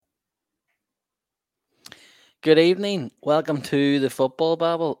Good evening. Welcome to the Football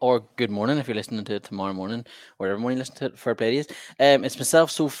Babble, or good morning if you're listening to it tomorrow morning, wherever morning you listen to it for play days. It's myself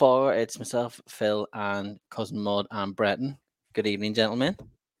so far. It's myself, Phil, and cousin Maud and Breton. Good evening, gentlemen.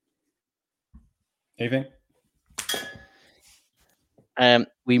 Evening.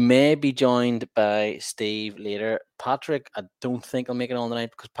 We may be joined by Steve later. Patrick, I don't think I'll make it on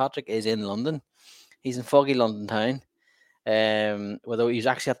tonight because Patrick is in London. He's in foggy London town. Although he was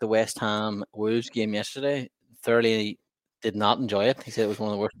actually at the West Ham Wolves game yesterday, thoroughly did not enjoy it. He said it was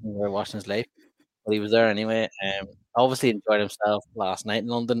one of the worst things he ever watched in his life. But he was there anyway. Obviously enjoyed himself last night in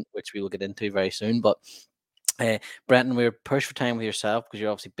London, which we will get into very soon. But Brenton, we're pushed for time with yourself because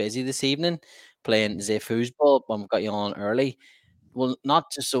you're obviously busy this evening playing the foosball. But we've got you on early. Well,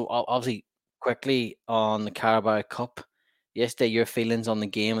 not just so obviously quickly on the Carabao Cup. Yesterday, your feelings on the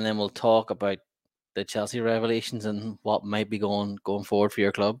game, and then we'll talk about the Chelsea revelations and what might be going forward for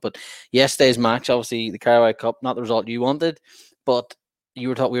your club. But yesterday's match, obviously the Carabao Cup, not the result you wanted, but we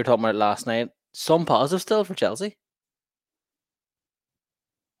were talking about it last night. Some positive still for Chelsea.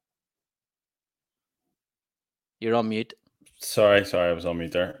 You're on mute. Sorry, I was on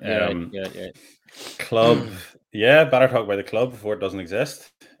mute there. You're right. Club, yeah, better talk about the club before it doesn't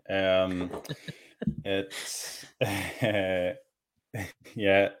exist. It's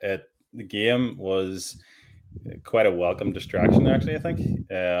the game was quite a welcome distraction, actually. I think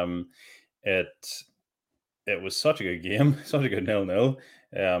it was such a good game, such a good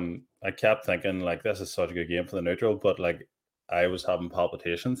 0-0. I kept thinking like this is such a good game for the neutral, but like I was having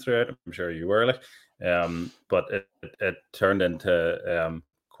palpitations through it. I'm sure you were like, but it turned into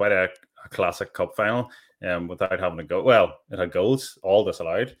quite a classic cup final without having to go. Well, it had goals, all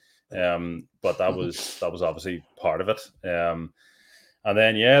disallowed, but that was obviously part of it. And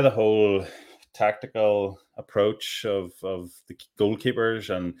then the whole tactical approach of the goalkeepers,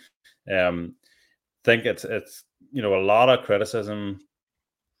 and think it's a lot of criticism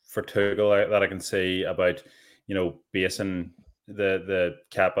for Tuchel that I can see about basing the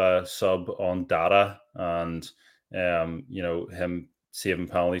Kepa sub on data and him saving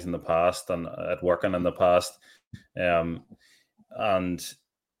penalties in the past and it working in the past, and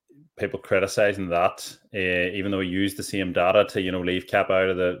people criticizing that, even though he used the same data to leave Kepa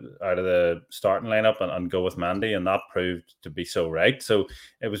out of the starting lineup and go with Mendy, and that proved to be so right. So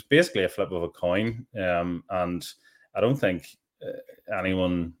it was basically a flip of a coin, and I don't think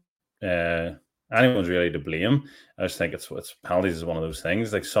anyone's really to blame. I just think it's penalties is one of those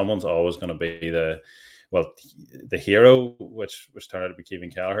things. Like someone's always going to be the hero, which turned out to be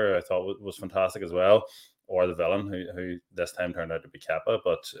Kevin Kelleher. I thought was fantastic as well, or the villain who this time turned out to be Kepa,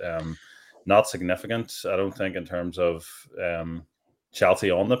 but not significant. I don't think in terms of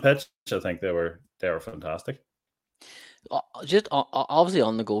Chelsea on the pitch. I think they were fantastic. Just obviously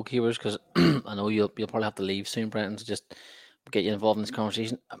on the goalkeepers, because I know you'll probably have to leave soon, Brenton, to just get you involved in this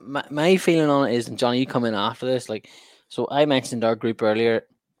conversation. My feeling on it is, and Johnny, you come in after this, like, so I mentioned our group earlier.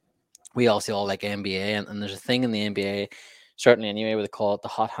 We also all like NBA, and there's a thing in the NBA, certainly anyway, where they call it the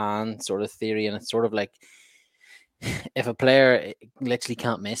hot hand sort of theory, and it's sort of like if a player literally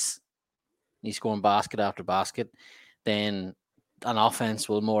can't miss, he's scoring basket after basket, then an offense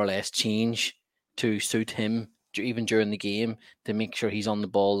will more or less change to suit him even during the game to make sure he's on the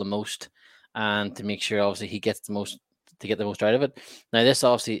ball the most and to make sure obviously he gets the most to get the most out of it. Now this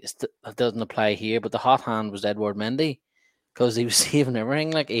obviously doesn't apply here, but the hot hand was Edward Mendy because he was saving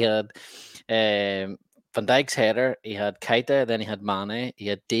everything. Like he had Van Dijk's header, he had Keita, then he had Mane, he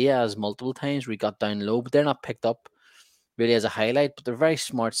had Diaz multiple times where he got down low, but they're not picked up really as a highlight, but they're very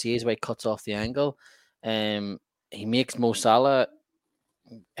smart saves where he cuts off the angle. He makes Mo Salah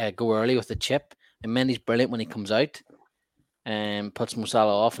go early with the chip, and Mendy's brilliant when he comes out and puts Mo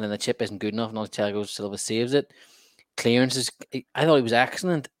Salah off, and then the chip isn't good enough, and all Thiago Silva saves it. Clearances, I thought he was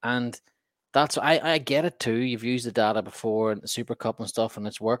excellent, and that's I get it too. You've used the data before in the Super Cup and stuff, and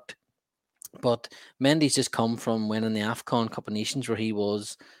it's worked. But Mendy's just come from winning the AFCON Cup of Nations where he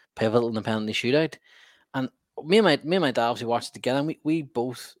was pivotal in the penalty shootout. And me and my dad obviously watched it together, and we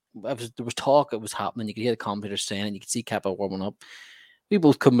both, there was talk, it was happening. You could hear the commentators saying it, you could see Kepa warming up. We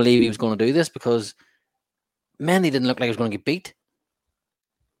both couldn't believe he was going to do this because Mendy didn't look like he was going to get beat.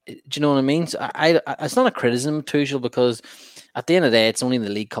 Do you know what I mean? So I it's not a criticism of Tuchel because at the end of the day, it's only the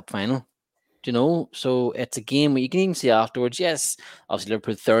League Cup final. Do you know? So it's a game where you can even see afterwards. Yes, obviously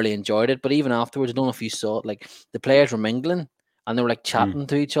Liverpool thoroughly enjoyed it, but even afterwards, I don't know if you saw it. Like the players were mingling and they were like chatting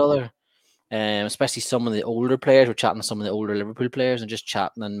to each other. Especially some of the older players were chatting to some of the older Liverpool players and just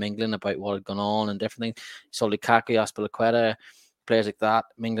chatting and mingling about what had gone on and different things. You saw Lukaku, Azpilicueta, players like that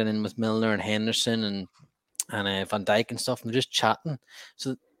mingling in with Milner and Henderson and Van Dijk and stuff, and they're just chatting.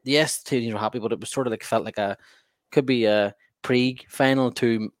 So yes, two teams were happy, but it was sort of like felt like could be a pre-final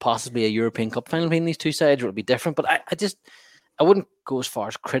to possibly a European Cup final between these two sides, where it'd be different. But I wouldn't go as far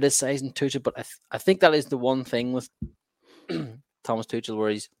as criticizing Tuchel, but I think that is the one thing with Thomas Tuchel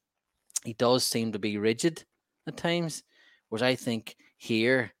where he does seem to be rigid at times, whereas I think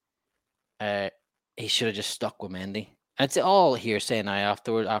here he should have just stuck with Mendy. And it's all hearsay now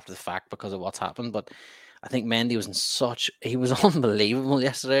after the fact because of what's happened, but I think Mendy was he was unbelievable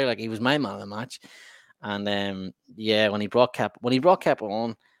yesterday. Like, he was my man of the match. And when he brought Cap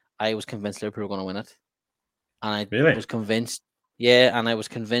on, I was convinced Liverpool were going to win it. And I was convinced. Yeah, and I was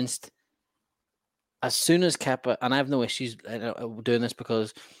convinced as soon as Kepa, and I have no issues doing this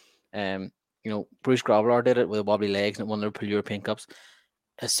because Bruce Grobbelaar did it with wobbly legs and won Liverpool European Cups.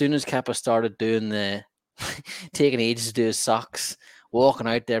 As soon as Kepa started doing the taking ages to do his socks, walking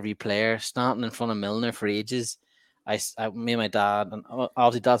out to every player, standing in front of Milner for ages, me and my dad, and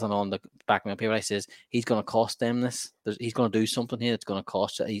obviously Dad's not on the back of my paper, I says he's going to cost them this. He's going to do something here that's going to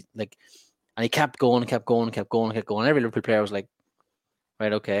cost you. And he kept going and kept going and kept going and kept going. Every Liverpool player was like,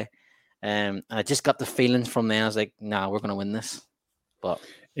 right, okay. And I just got the feelings from there. I was like, nah, we're going to win this. But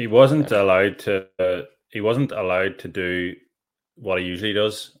he wasn't allowed to. He wasn't allowed to do what he usually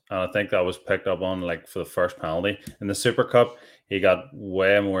does, and I think that was picked up on like for the first penalty in the Super Cup. He got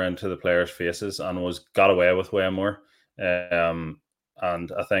way more into the players' faces and got away with way more. And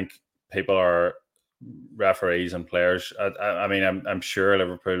I think referees and players. I mean, I'm sure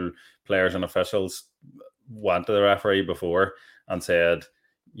Liverpool players and officials went to the referee before and said,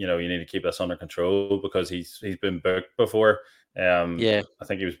 you need to keep this under control because he's been booked before. I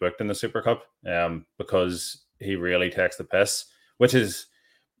think he was booked in the Super Cup because he really takes the piss, which is,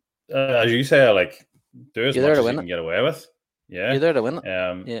 as you say, like, do as much as you can get away with. Yeah, you're there to win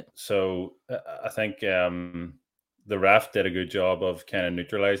it. So I think the ref did a good job of kind of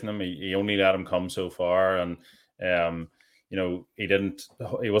neutralizing him. He only let him come so far, and he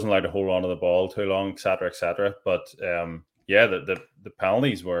wasn't allowed to hold on to the ball too long, etc., etc. But the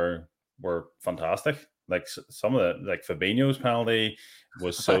penalties were fantastic. Like some of like Fabinho's penalty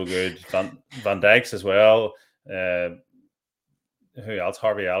was so good. Van Dijk's as well. Who else?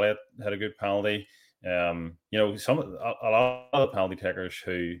 Harvey Elliott had a good penalty. A lot of the penalty takers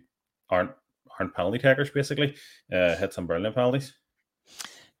who aren't penalty takers basically hit some brilliant penalties.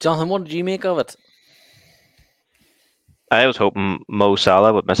 Jonathan, what did you make of it? I was hoping Mo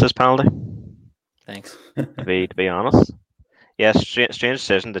Salah would miss his penalty. Thanks. To be honest, yes, strange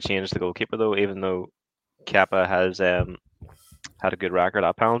decision to change the goalkeeper though. Even though Kepa has had a good record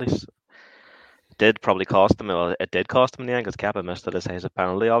at penalties, did probably cost them. Well, it did cost them in the end because Kepa missed a decisive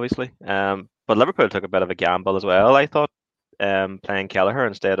penalty, obviously. But Liverpool took a bit of a gamble as well. I thought playing Kelleher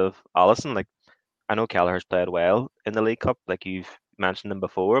instead of Alisson. Like, I know Kelleher's played well in the League Cup, like you've mentioned him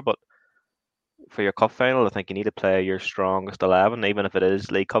before, but for your cup final, I think you need to play your strongest 11, even if it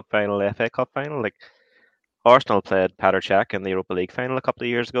is League Cup final, FA Cup final. Like, Arsenal played Petr Cech in the Europa League final a couple of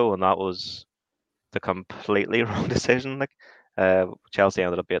years ago, and that was the completely wrong decision. Like, Chelsea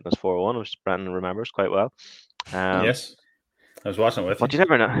ended up beating us 4-1, which Brendan remembers quite well. Yes, I was watching it with you. But you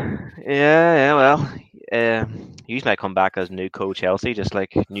never know. Yeah, well, usually might come back as Newco Chelsea, just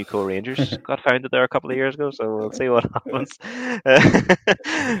like Newco Rangers got founded there a couple of years ago, so we'll see what happens.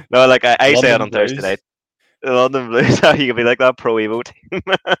 No, like I say it on Thursday night. London Blues, you could be like that Pro Evo team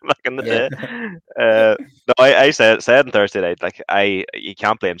back in the day. No, I said on Thursday night, like you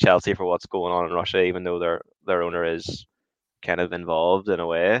can't blame Chelsea for what's going on in Russia, even though their owner is kind of involved in a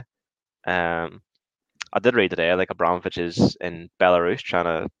way. I did read today, like, Abramovich is in Belarus trying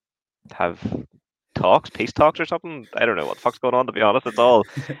to have peace talks or something. I don't know what the fuck's going on, to be honest.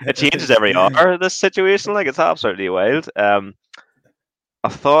 It changes every hour, this situation. Like, it's absolutely wild. I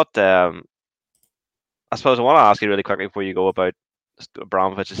thought, I suppose I want to ask you really quickly before you go about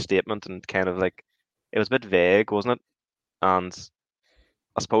Abramovich's statement, and kind of like, it was a bit vague, wasn't it? And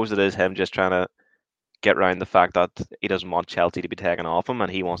I suppose it is him just trying to get around the fact that he doesn't want Chelsea to be taken off him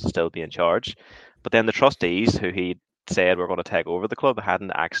and he wants to still be in charge. But then the trustees, who he said were going to take over the club,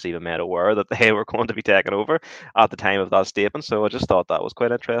 hadn't actually been made aware that they were going to be taken over at the time of that statement. So I just thought that was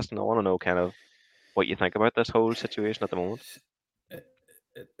quite interesting. I want to know kind of what you think about this whole situation at the moment.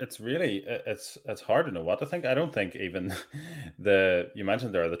 It's really it's hard to know what to think. I don't think even you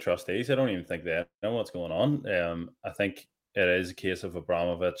mentioned there are the trustees. I don't even think they know what's going on. I think it is a case of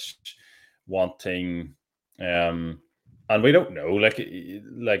Abramovich wanting, and we don't know. Like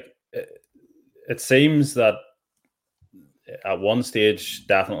it seems that at one stage,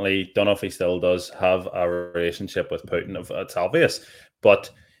 definitely, don't know if he still does have a relationship with Putin. It's obvious, but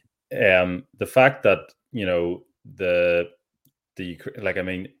the fact that like, I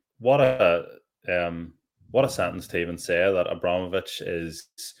mean, what a sentence to even say that Abramovich is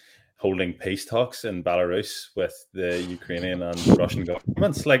holding peace talks in Belarus with the Ukrainian and Russian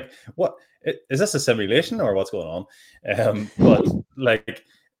governments. Like, what is this a simulation or what's going on? But like,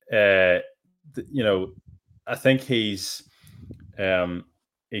 I think he's trying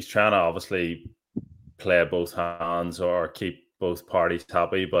to obviously play both hands or keep both parties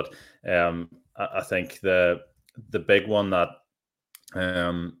happy. But I think the big one that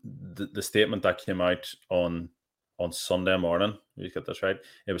the statement that came out on Sunday morning, you get this right.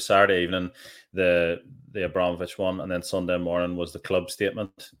 It was Saturday evening, the Abramovich one, and then Sunday morning was the club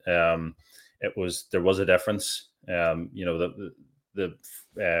statement. There was a difference. The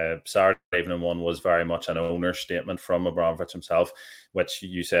Saturday evening one was very much an owner statement from Abramovich himself, which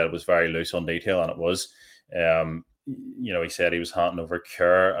you said was very loose on detail, and it was. He said he was handing over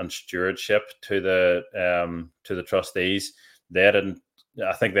care and stewardship to the trustees. They didn't.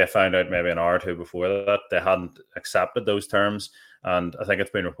 I think they found out maybe an hour or two before that they hadn't accepted those terms, and I think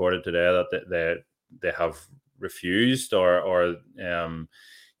it's been reported today that they have refused or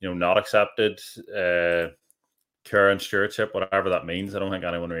not accepted care and stewardship, whatever that means. I don't think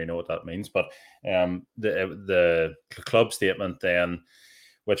anyone really know what that means, but the club statement then,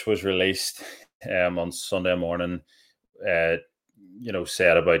 which was released on Sunday morning, said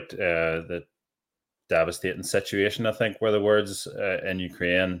about the devastating situation, I think, where the words in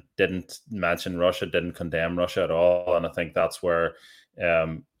Ukraine didn't mention Russia, didn't condemn Russia at all. And I think that's where,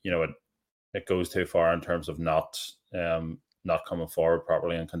 it goes too far in terms of not coming forward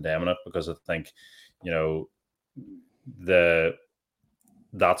properly and condemning it, because I think,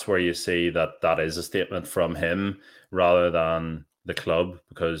 that's where you see that is a statement from him rather than the club,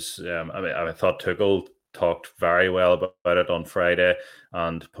 because I thought Tuchel talked very well about it on Friday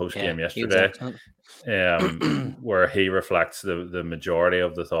and post game yesterday, where he reflects the majority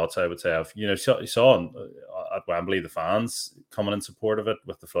of the thoughts, I would say. Of you saw at Wembley the fans coming in support of it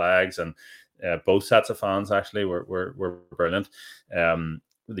with the flags, and both sets of fans actually were brilliant.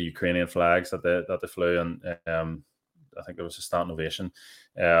 The Ukrainian flags that they flew, and I think there was a standing ovation.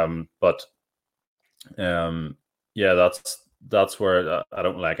 That's where I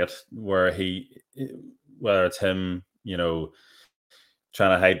don't like it, where whether it's him,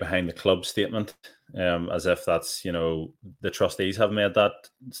 trying to hide behind the club statement, as if that's, the trustees have made that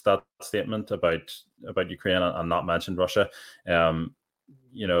statement about Ukraine and not mentioned Russia,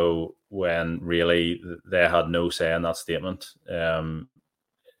 when really they had no say in that statement,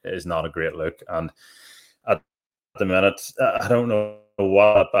 is not a great look. And at the minute, I don't know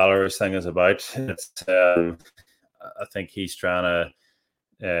what that Belarus thing is about. It's I think he's trying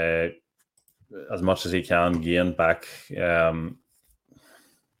to, as much as he can, gain back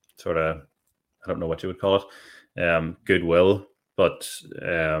sort of, I don't know what you would call it, goodwill. But,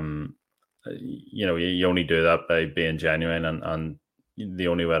 you only do that by being genuine. And the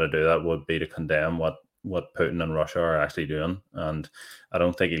only way to do that would be to condemn what Putin and Russia are actually doing. And I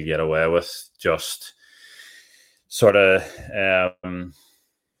don't think he'll get away with just sort of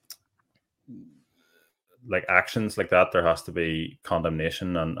like actions like that. There has to be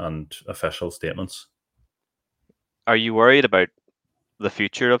condemnation and official statements. Are you worried about the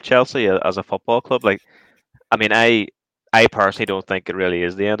future of Chelsea as a football club? Like, I mean, I personally don't think it really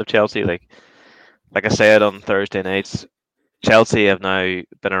is the end of Chelsea. Like I said on Thursday nights, Chelsea have now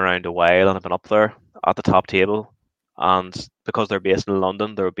been around a while and have been up there at the top table. And because they're based in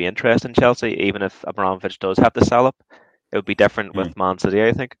London, there would be interest in Chelsea, even if Abramovich does have to sell up. It would be different with Man City,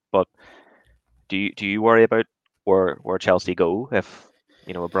 I think. But do you worry about where Chelsea go if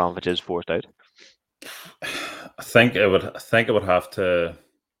Abramovich is forced out? I think it would have to.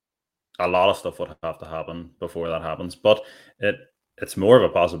 A lot of stuff would have to happen before that happens, but it's more of a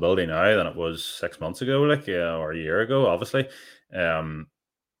possibility now than it was 6 months ago, or a year ago. Obviously, it's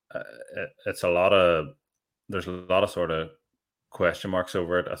a lot of. There's a lot of sort of question marks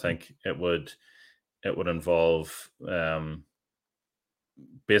over it. I think it would involve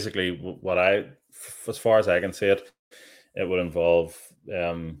basically what as far as I can see it, it would involve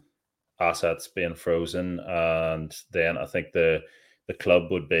assets being frozen, and then I think the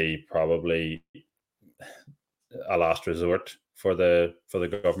club would be probably a last resort for the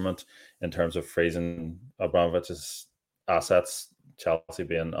government in terms of freezing Abramovich's assets, Chelsea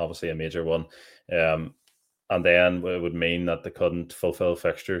being obviously a major one. And then it would mean that they couldn't fulfill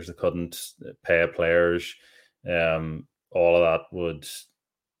fixtures, they couldn't pay players. All of that would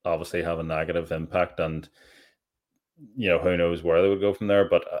obviously have a negative impact, and who knows where they would go from there.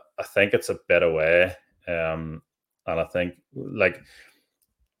 But I think it's a bit away, and I think,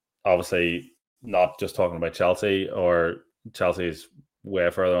 obviously, not just talking about Chelsea or Chelsea's way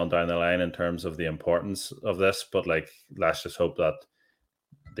further on down the line in terms of the importance of this, but like let's just hope that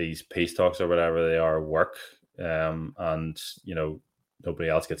these peace talks or whatever they are work, and nobody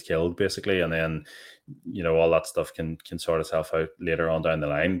else gets killed basically, and then all that stuff can sort itself out later on down the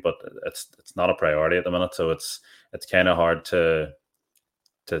line. But it's not a priority at the minute, so it's kind of hard to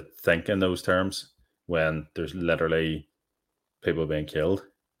think in those terms when there's literally people being killed.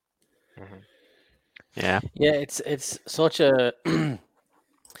 Yeah, it's such a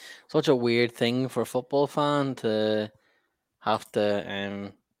such a weird thing for a football fan to have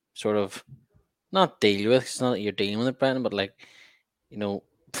to sort of not deal with. It's not that you're dealing with it, Brendan, but like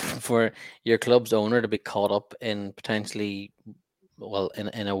for your club's owner to be caught up in potentially, well,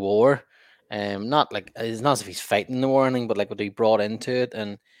 in a war, not like it's not as if he's fighting the war or anything, but like would be brought into it,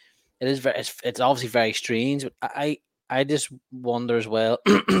 and it is very, it's obviously very strange. But I just wonder as well,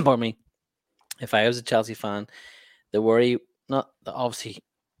 pardon me, if I was a Chelsea fan, the worry, not obviously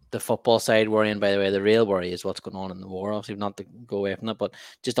the football side worrying, by the way, the real worry is what's going on in the war. Obviously, not to go away from that, but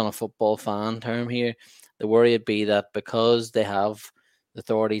just on a football fan term here, the worry would be that because the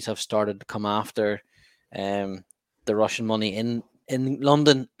authorities have started to come after the Russian money in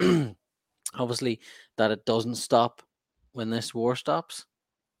London, obviously, that it doesn't stop when this war stops.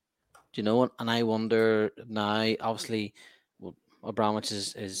 Do you know what? And I wonder now, obviously, well, Abramovich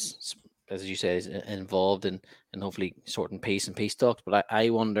is as you say, is involved in hopefully sorting peace and peace talks. But I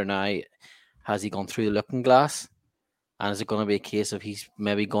wonder now, has he gone through the looking glass? And is it going to be a case of he's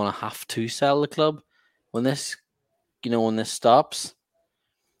maybe going to have to sell the club when this, when this stops?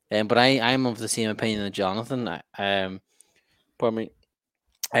 But I'm of the same opinion as Jonathan. Pardon me.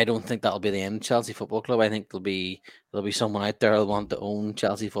 I don't think that'll be the end of Chelsea Football Club. I think there'll be someone out there who'll want to own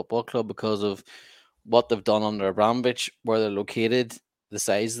Chelsea Football Club because of what they've done under Abramovich, where they're located, the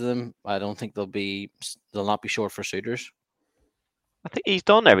size of them. I don't think they'll not be short for suitors. I think he's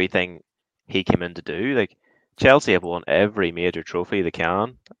done everything he came in to do. Like Chelsea have won every major trophy they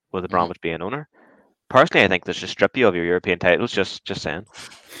can with Abramovich being owner. Personally, I think they should strip you of your European titles. Just saying.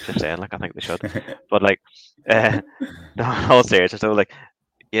 Like I think they should. But like, no, all serious. So like,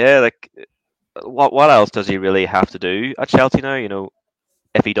 yeah, like, what else does he really have to do at Chelsea now?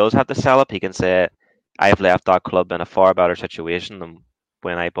 If he does have to sell up, he can say, "I've left that club in a far better situation than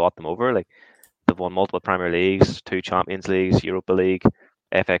when I bought them over." Like they've won multiple Premier Leagues, 2 Champions Leagues, Europa League,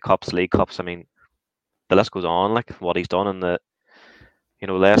 FA Cups, League Cups. I mean, the list goes on. Like what he's done in the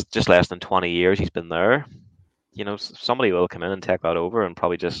less than 20 years he's been there. Somebody will come in and take that over and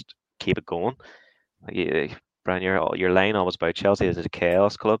probably just keep it going. Brian, your line always about Chelsea is a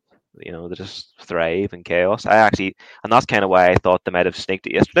chaos club. They just thrive in chaos. And that's kind of why I thought they might have sneaked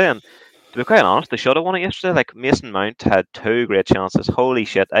it yesterday. And to be quite honest, they should have won it yesterday. Like Mason Mount had 2 great chances. Holy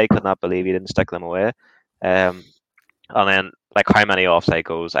shit, I could not believe he didn't stick them away. And then, like, how many offside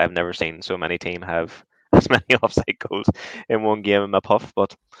goals? I've never seen so many teams have as many offside goals in one game in my puff.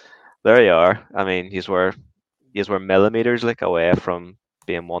 But there you are. I mean, these were millimeters like away from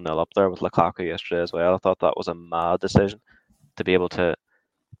being 1-0 up there with Lukaku yesterday as well. I thought that was a mad decision to be able to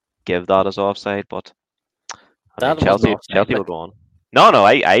give that as offside. But I mean, Chelsea will go on. No,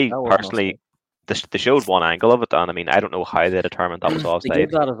 I personally, they showed one angle of it, and I mean, I don't know how they determined that was offside. They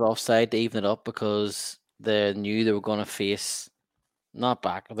gave that as offside to even it up because they knew they were going to face they're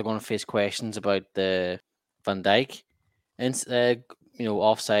going to face questions about the Van Dijk and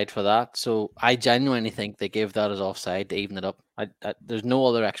offside for that. So I genuinely think they gave that as offside to even it up. There's no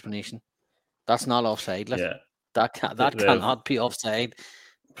other explanation. That's not offside. Like, yeah, that cannot be offside.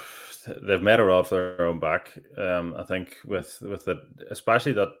 They've made it off their own back. I think with it,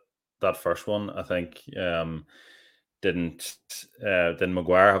 especially that first one. I think didn't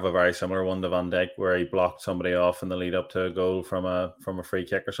Maguire have a very similar one to Van Dijk where he blocked somebody off in the lead up to a goal from a free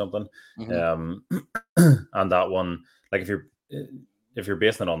kick or something. Mm-hmm. And that one, like if you're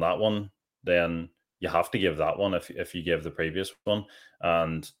basing it on that one, then you have to give that one if you give the previous one.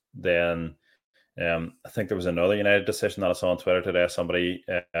 And then I think there was another United decision that I saw on Twitter today. Somebody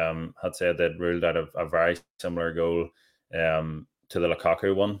had said they'd ruled out a very similar goal to the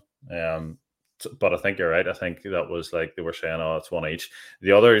Lukaku one. But I think you're right. I think that was like they were saying, oh, it's one each.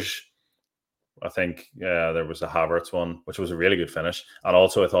 The others, I think there was a Havertz one, which was a really good finish. And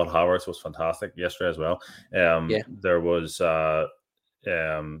also I thought Havertz was fantastic yesterday as well. There was that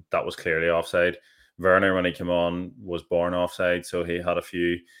was clearly offside. Werner, when he came on, was born offside, so he had a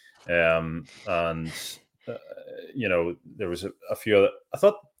few. And there was a few other. I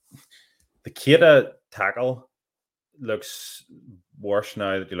thought the Keita tackle looks worse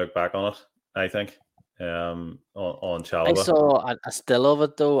now that you look back on it. I think on Chalobah. I saw a still of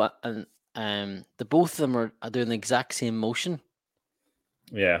it though, and the both of them are doing the exact same motion.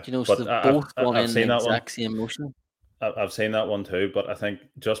 Yeah, You know, so but they've both gone I've in seen the that one. exact same motion. I've seen that one too, but I think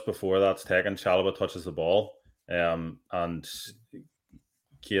just before that's taken, Chalobah touches the ball, and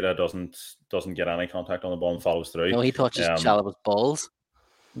Keita doesn't get any contact on the ball and follows through. No, he touches Chalobah's balls.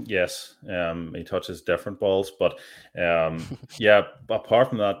 Yes, he touches different balls, but yeah. Apart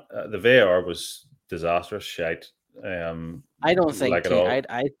from that, the VAR was disastrous shite. I don't think like at all.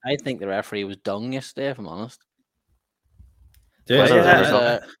 I think the referee was dung yesterday, if I'm honest.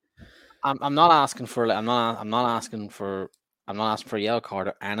 Yeah, I'm not asking for I'm not asking for a yellow card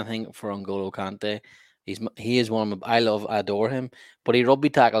or anything for N'Golo Kante. He is one of my, I adore him, but he rugby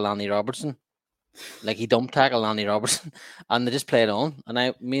tackled Andy Robertson. Like he dump tackled Andy Robertson, and they just played on.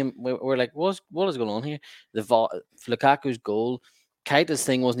 And we're like, what is going on here? Lukaku's goal, Keita's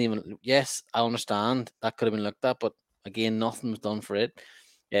thing wasn't even. Yes, I understand that could have been looked at, but again, nothing was done for it.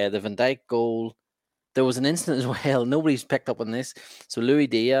 Yeah, the Van Dijk goal. There was an incident as well. Nobody's picked up on this. So Luis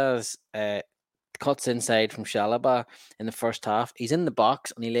Diaz cuts inside from Chalobah in the first half. He's in the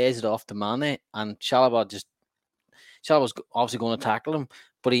box and he lays it off to Mane, and Chalobah's obviously going to tackle him,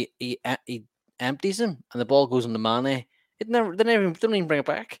 but he empties him and the ball goes on the Mane. They don't even bring it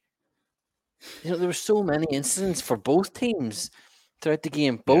back. You know, there were so many incidents for both teams throughout the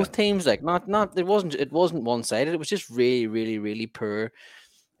game. Both teams, like not it wasn't one-sided. It was just really, really, really poor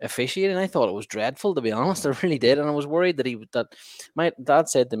officiating. I thought it was dreadful, to be honest. I really did, and I was worried that my dad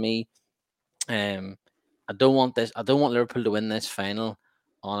said to me, I don't want Liverpool to win this final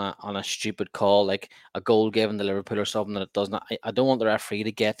on a stupid call, like a goal given to Liverpool or something that it does not. I don't want the referee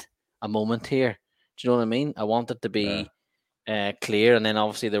to get a moment here. Do you know what I mean? I want it to be clear, and then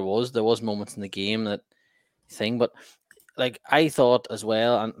obviously there was moments in the game that thing, but like I thought as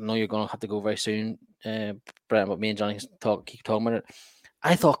well. I know you're going to have to go very soon, Brent, but me and Johnny keep talking about it.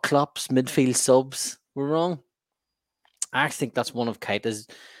 I thought Klopp's midfield subs were wrong. I actually think that's one of Keita's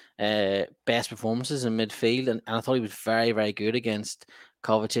best performances in midfield, and I thought he was very, very good against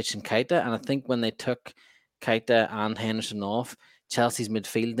Kovacic and Keita. And I think when they took Keita and Henderson off, Chelsea's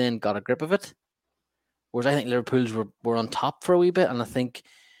midfield then got a grip of it. Whereas I think Liverpool's were on top for a wee bit, and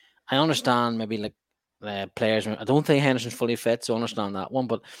I understand maybe like players. I don't think Henderson's fully fit, so I understand that one.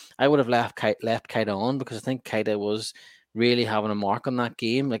 But I would have left Keita on because I think Keita was really having a mark on that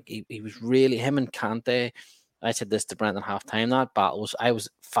game. Like he was really, him and Kante. I said this to Brent at halftime. That battle I was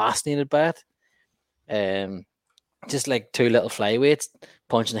fascinated by it. Just like two little flyweights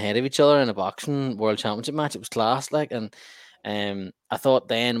punching the head of each other in a boxing world championship match. It was class, like, and I thought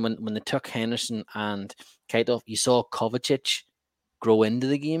then when they took Henderson and Keita off, you saw Kovacic grow into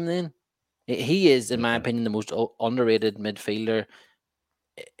the game. Then he is, in my opinion, the most underrated midfielder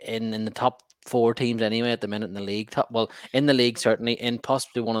in the top 4 teams anyway at the minute in the league. In the league certainly, and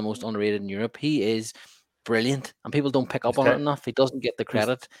possibly one of the most underrated in Europe. He is brilliant, and people don't pick up on it enough. He doesn't get the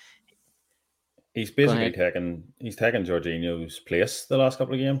credit. He's basically taken Jorginho's place the last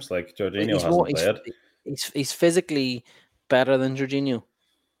couple of games. Like Jorginho hasn't played. He's physically better than Jorginho.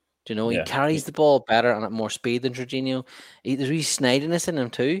 Do you know, he carries the ball better and at more speed than Jorginho. There's wee snidiness in him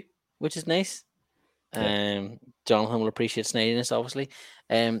too, which is nice. Jonathan will appreciate snidiness, obviously.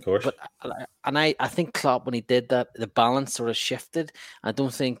 Of course. But I think Klopp, when he did that, the balance sort of shifted. I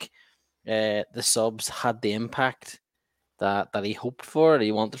don't think the subs had the impact that he hoped for, that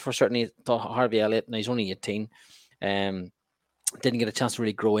he wanted for. Certainly thought Harvey Elliott, and he's only 18, didn't get a chance to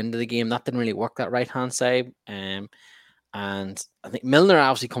really grow into the game. That didn't really work, that right-hand side. And I think Milner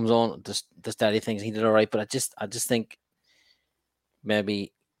obviously comes on to steady things. He did all right, but I just think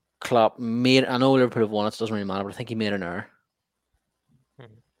maybe Klopp made. I know Liverpool have won it, so it doesn't really matter, but I think he made an error.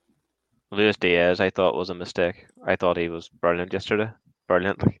 Luis Diaz, I thought, was a mistake. I thought he was brilliant yesterday.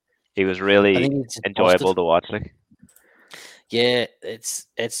 Brilliant. He was really enjoyable to watch. Yeah, it's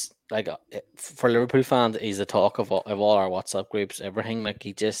like for Liverpool fans, he's the talk of all our WhatsApp groups, everything. Like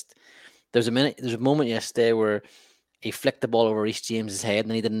there's a moment yesterday where he flicked the ball over Reece James's head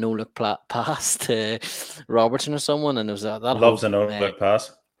and he did a no-look pass to Robertson or someone, and there was that loves a no-look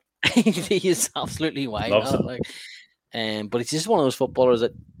pass. He is absolutely wild. But he's just one of those footballers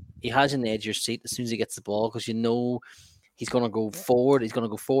that he has in the edge of your seat as soon as he gets the ball, because you know he's going to go forward. He's going to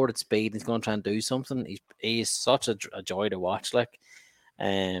go forward at speed. He's going to try and do something. He is such a joy to watch. Like,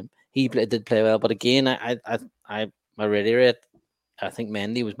 he did play well, but again, I reiterate, I think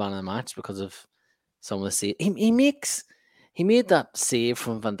Mendy was man of the match because of some of the save. He made that save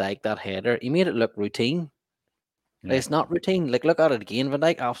from Van Dijk, that header. He made it look routine. Like, it's not routine. Like, look at it again. Van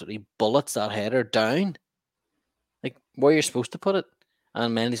Dijk absolutely bullets that header down, like where you're supposed to put it.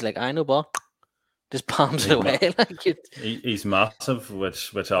 And Mendy's like, I know, ball. just palms it He's ma- away like it. he's massive,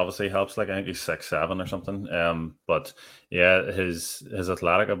 which obviously helps. Like I think he's 6'7" or something. But yeah, his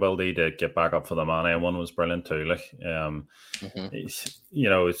athletic ability to get back up for the Mane one was brilliant too. Like it's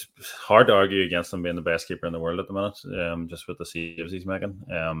hard to argue against him being the best keeper in the world at the minute. Just with the saves he's making.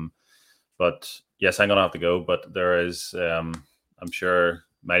 But yes, I'm gonna have to go. But there is, I'm sure,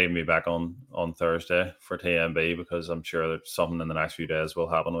 might even be back on Thursday for TMB because I'm sure that something in the next few days will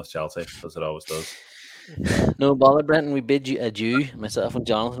happen with Chelsea as it always does. No bother, Brenton. We bid you adieu. Myself and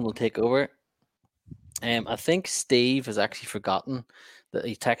Jonathan will take over. I think Steve has actually forgotten that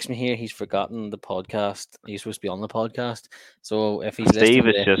he texted me here. He's forgotten the podcast. He's supposed to be on the podcast. So if he's Steve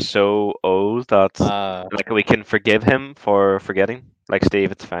listening, is just so old that like we can forgive him for forgetting. Like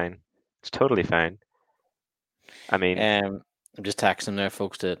Steve, it's fine. It's totally fine. I mean, I'm just texting there,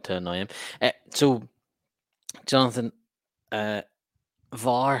 folks, to annoy him. So, Jonathan,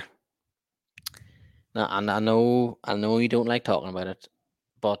 VAR. Now, and I know you don't like talking about it,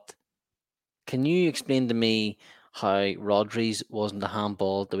 but can you explain to me how Rodri's wasn't a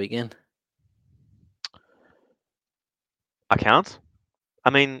handball at the weekend? I can't. I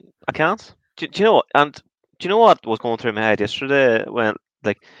mean, I can't. Do you know? And do you know what was going through my head yesterday when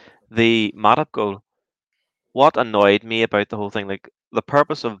like the Matip goal? What annoyed me about the whole thing, like the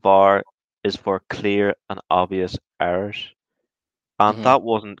purpose of VAR is for clear and obvious errors, and that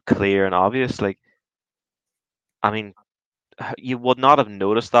wasn't clear and obvious. Like, I mean, you would not have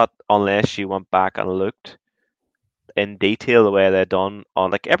noticed that unless you went back and looked in detail the way they'd done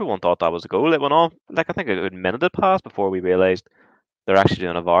on. Like everyone thought that was a goal. It went on. Like I think a good minute had passed before we realised they're actually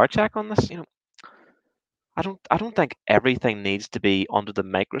doing a VAR check on this. I don't think everything needs to be under the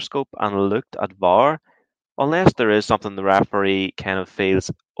microscope and looked at VAR unless there is something the referee kind of feels,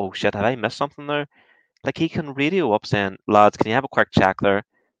 oh shit, have I missed something there? Like he can radio up saying, lads, can you have a quick check there?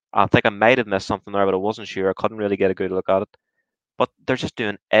 I think I might have missed something there, but I wasn't sure. I couldn't really get a good look at it. But they're just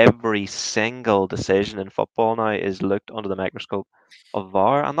doing every single decision in football now is looked under the microscope of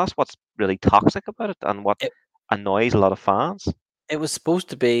VAR, and that's what's really toxic about it and what annoys a lot of fans. It was supposed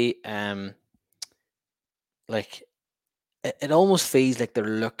to be like it almost feels like they're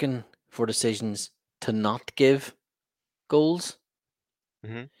looking for decisions to not give goals.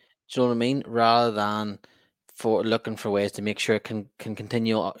 Mm-hmm. Do you know what I mean? Rather than for looking for ways to make sure it can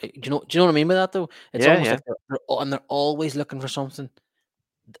continue. Do you know what I mean by that though? It's almost like they're always looking for something.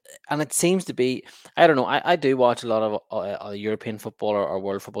 And it seems to be, I don't know. I do watch a lot of European football or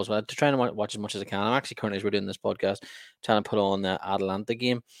world football as well. To try and watch as much as I can. I'm actually currently, as we're doing this podcast, trying to put on the Atalanta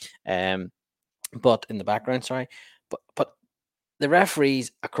game, but in the background, sorry. But the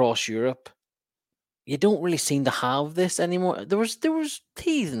referees across Europe, you don't really seem to have this anymore. There was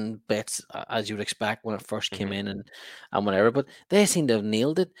teething bits as you would expect when it first came in and whatever, but they seem to have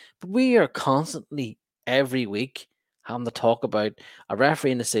nailed it. But we are constantly every week having to talk about a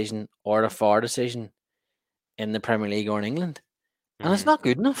refereeing decision or a VAR decision in the Premier League or in England, and it's not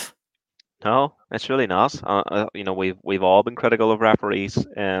good enough. No, it's really not. We've all been critical of referees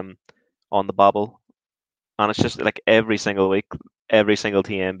on the bubble, and it's just like every single week, every single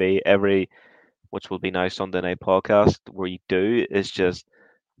TMB, which will be now Sunday night podcast, where you do is just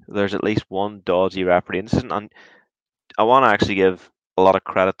there's at least one dodgy referee decision, and I want to actually give a lot of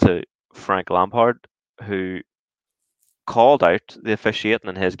credit to Frank Lampard, who called out the officiating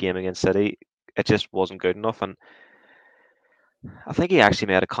in his game against City. It just wasn't good enough, and I think he actually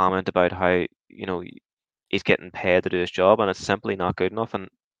made a comment about how he's getting paid to do his job, and it's simply not good enough. And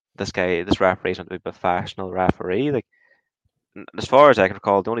this referee, is not a professional referee. Like as far as I can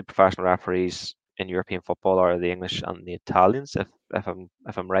recall, the only professional referees in European football are the English and the Italians. If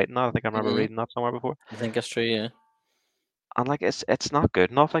I'm right in that, I think I remember reading that somewhere before. I think that's true, yeah. And like it's not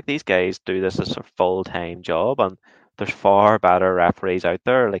good enough. Like these guys do this as a full-time job, and there's far better referees out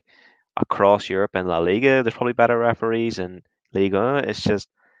there. Like across Europe in La Liga, there's probably better referees in Liga. It's just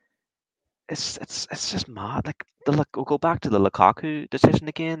it's just mad. Like we'll go back to the Lukaku decision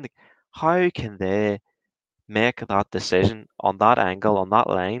again. Like how can they make that decision on that angle on that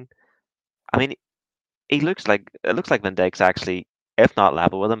line? I mean, it looks like Van Dijk's actually, if not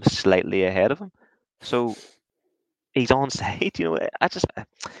level with him, slightly ahead of him. So he's onside.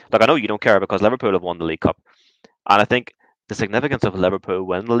 I know you don't care because Liverpool have won the League Cup, and I think the significance of Liverpool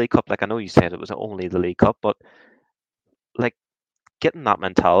winning the League Cup. Like I know you said it was only the League Cup, but like getting that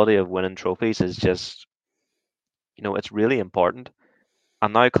mentality of winning trophies is just, it's really important.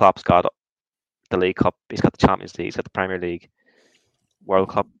 And now Klopp's got the League Cup, he's got the Champions League, he's got the Premier League, World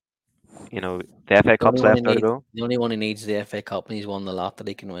Cup, the FA Cup's left there to go. The only one he needs is the FA Cup, and he's won the lot that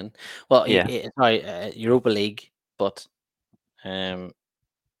he can win. Well, Europa League, but he'll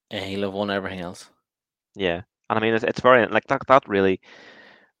have won everything else. Yeah, and I mean it's very like that really.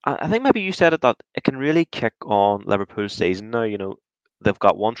 I think maybe you said it that it can really kick on Liverpool's season now. They've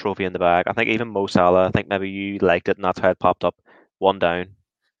got one trophy in the bag. I think even Mo Salah. I think maybe you liked it, and that's how it popped up. One down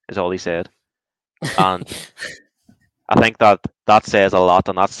is all he said, and I think that says a lot,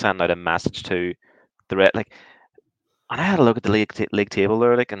 and that's sending out a message to the like. And I had a look at the league table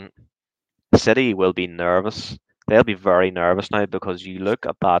there, like, and City will be nervous. They'll be very nervous now because you look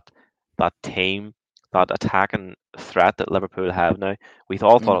at that team, that attacking threat that Liverpool have now. We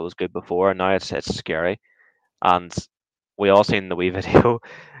all thought Mm. it was good before, and now it's scary. And we all seen the wee video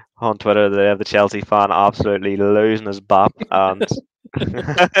on Twitter there of the Chelsea fan absolutely losing his bop, and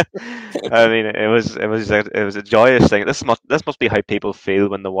I mean it was a joyous thing. This must be how people feel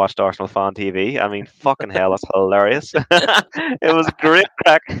when they watched Arsenal fan TV. I mean, fucking hell, that's hilarious. It was great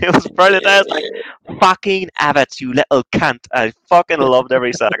crack. It was brilliant. I was like, fucking Abbots, you little cunt. I fucking loved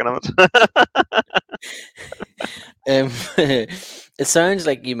every second of it. It sounds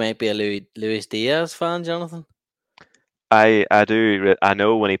like you might be a Luis Diaz fan, Jonathan. I do. I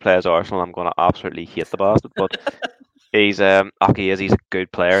know when he plays Arsenal, I'm going to absolutely hate the bastard, but he's he's a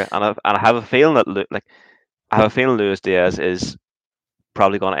good player, and I have a feeling that I have a feeling Luis Diaz is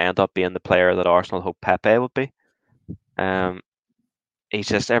probably going to end up being the player that Arsenal hope Pepe would be. Um, he's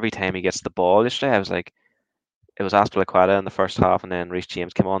just every time he gets the ball yesterday, I was like, it was Aspilicueta in the first half, and then Reece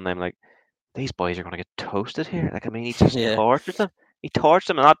James came on, and I'm like, these boys are going to get toasted here. Like, I mean, he just Yeah, tortured them. He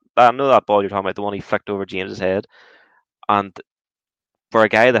tortured them, and I know that ball you're talking about, the one he flicked over James's head, and for a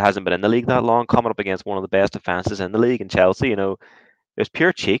guy that hasn't been in the league that long, coming up against one of the best defenses in the league in Chelsea, it was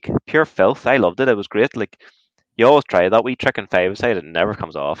pure cheek, pure filth. I loved it. It was great. Like, you always try that wee trick in five-a-side, it never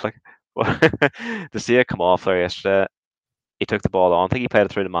comes off. Like, to see it come off there yesterday, he took the ball on. I think he played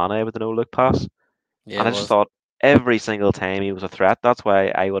it through the Mane with the no-look pass, yeah, and it I just was. thought every single time he was a threat. That's why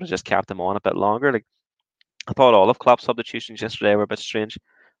I would have just kept him on a bit longer. Like, I thought all of Klopp's substitutions yesterday were a bit strange.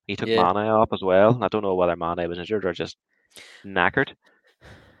 He took Yeah, Mane off as well. I don't know whether Mane was injured or just knackered.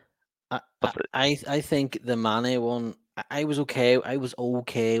 I, But I, I think the Mane one. I was okay. I was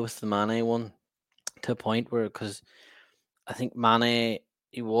okay with the Mane one to a point where, because I think Mane,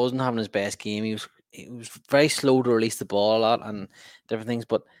 he wasn't having his best game. He was very slow to release the ball a lot and different things.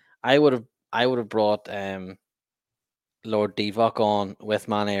 But I would have brought Lord Divock on with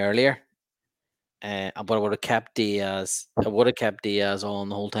Mane earlier. But I would have kept Diaz. I would have kept Diaz on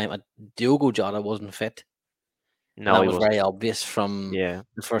the whole time. Diogo Jota wasn't fit, and no, that he was wasn't. very obvious from Yeah.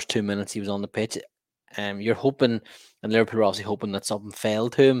 the first 2 minutes he was on the pitch. You're hoping, and Liverpool are obviously hoping that something fell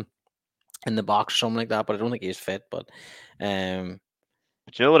to him in the box or something like that. But I don't think he's fit. But um,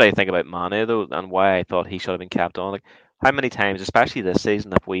 But you know what I think about Mane though, and why I thought he should have been kept on? Like, how many times, especially this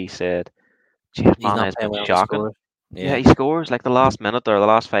season, have we said, "Jeez, he's Mane not has playing been well. He shocking." scores. Yeah, Yeah, he scores like the last minute or the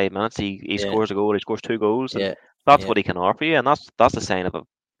last 5 minutes. He yeah, scores a goal. He scores two goals, and yeah, that's yeah. what he can offer you. And that's the sign of an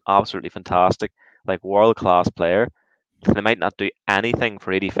absolutely fantastic, like world class player. They might not do anything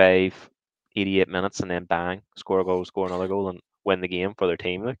for 85, 88 minutes, and then bang, score a goal, score another goal, and win the game for their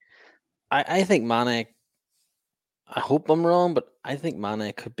team. Like, I think Mane. I hope I'm wrong, but I think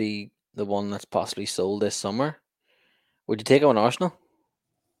Mane could be the one that's possibly sold this summer. Would you take him on Arsenal?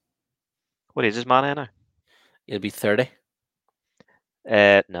 what is his Mane now? He'll be 30.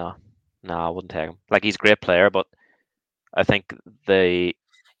 No, no, I wouldn't take him. Like, he's a great player, but I think the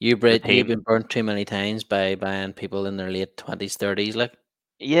the You've team. been burnt too many times by buying people in their late 20s, 30s. Like,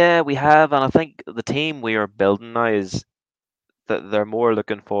 Yeah, we have, and I think the team we are building now is that they're more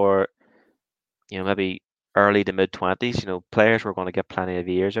looking for, maybe early to mid 20s. Players we're going to get plenty of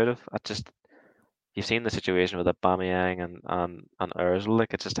years out of. You've seen the situation with Aubameyang and Özil,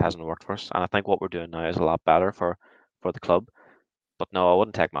 like it just hasn't worked for us. And I think what we're doing now is a lot better for the club. But no, I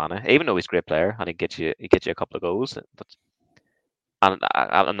wouldn't take Mane, even though he's a great player and he gets you a couple of goals. But and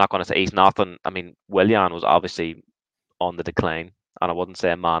I'm not going to say he's nothing. I mean, Willian was obviously on the decline, and I wouldn't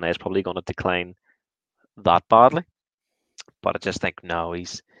say Mane is probably going to decline that badly. But I just think no, you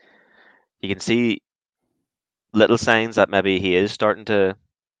can see little signs that maybe he is starting to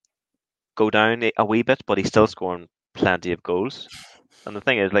go down a wee bit, but he's still scoring plenty of goals. And the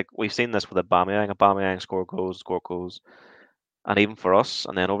thing is, like we've seen this with Aubameyang. Aubameyang score goals, and even for us.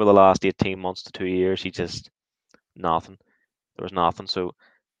 And then over the last 18 months to 2 years, he just nothing. There was nothing. So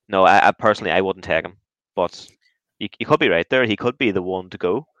no, I personally I wouldn't take him. But you could be right there. He could be the one to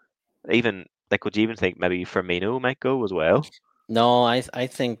go. Even like, would you even think maybe Firmino might go as well? no, I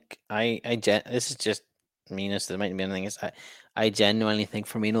think this is just meanness. There mightn't be anything. I genuinely think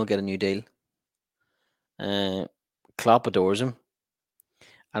Firmino will get a new deal. Klopp adores him,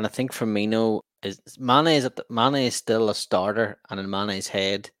 and I think Firmino Mane is still a starter, and in Mane's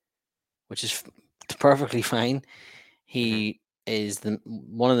head, which is perfectly fine. He is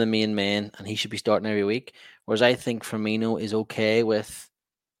one of the main men, and he should be starting every week. Whereas I think Firmino is okay with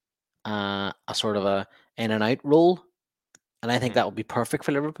a sort of a in and out role, and I think that would be perfect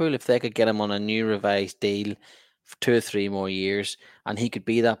for Liverpool if they could get him on a new revised deal for 2 or 3 more years, and he could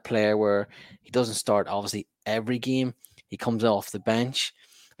be that player where he doesn't start obviously every game. He comes off the bench,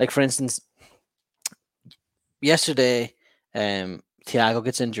 like for instance, yesterday, Thiago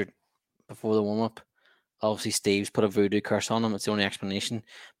gets injured before the warm up. Obviously, Steve's put a voodoo curse on him. It's the only explanation.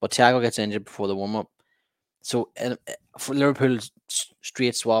 But Thiago gets injured before the warm up. So for Liverpool's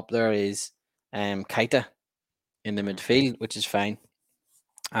straight swap, there is Keita in the midfield, which is fine.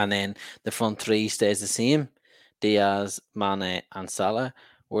 And then the front three stays the same: Diaz, Mane, and Salah.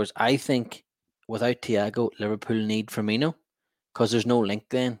 Whereas I think without Thiago, Liverpool need Firmino because there's no link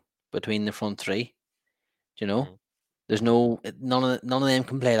then between the front three. Do you know? There's none of them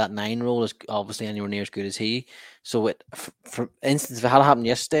can play that 9 role as obviously anywhere near as good as he. So for instance, if it had happened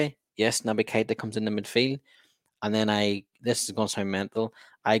yesterday, yes, Naby Keita comes in the midfield, and then this is going to sound mental,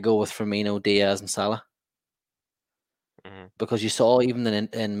 I go with Firmino, Diaz, and Salah. Because you saw even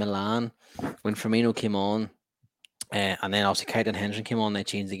in Milan when Firmino came on, and then obviously Keita and Henderson came on, they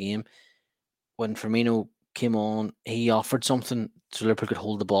changed the game. When Firmino came on, he offered something so Liverpool could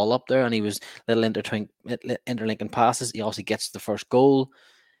hold the ball up there, and he was little interlinking passes. He obviously gets the first goal.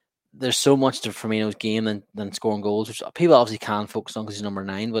 There's so much to Firmino's game than scoring goals, which people obviously can focus on because he's number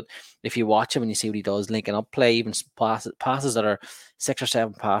 9. But if you watch him and you see what he does, linking up play, even passes that are 6 or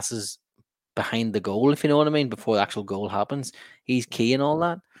 7 passes behind the goal, if you know what I mean, before the actual goal happens, he's key in all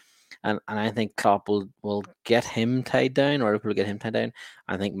that. And I think Klopp will get him tied down, or Liverpool will get him tied down.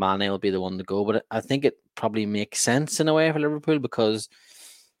 I think Mane will be the one to go. But I think it probably makes sense in a way for Liverpool because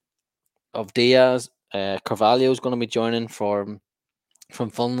of Diaz. Carvalho is going to be joining from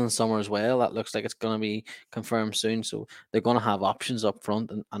Fulham in summer as well. That looks like it's going to be confirmed soon. So they're going to have options up front,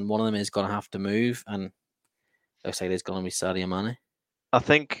 and one of them is going to have to move. And looks like it's going to be Sadio Mane. I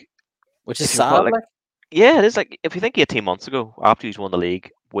think, which is sad. Yeah, it is. Like if you think 18 months ago, after he's won the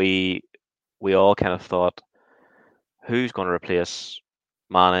league, we all kind of thought, who's going to replace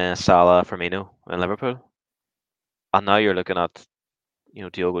Mane, Salah, Firmino in Liverpool? And now you're looking at,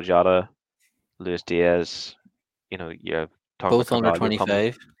 Diogo Jota, Luis Diaz. You're talking both under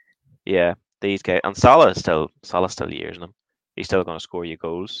 25. Yeah, these guys, and Salah's still years in him. He's still going to score you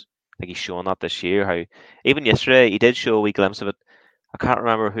goals. I think he's shown that this year. How even yesterday he did show a wee glimpse of it. I can't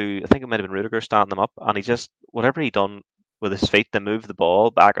remember who. I think it might have been Rudiger standing him up, and he just whatever he done with his feet to move the ball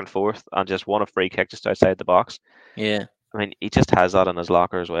back and forth and just won a free kick just outside the box. Yeah, I mean he just has that in his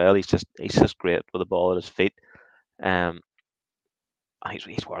locker as well. He's just great with the ball at his feet.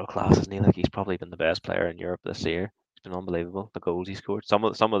 He's world class, isn't he? Like he's probably been the best player in Europe this year. It's been unbelievable. The goals he scored, some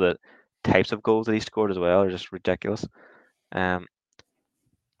of the types of goals that he scored as well are just ridiculous.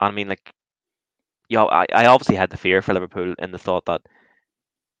 I mean, like, I obviously had the fear for Liverpool in the thought that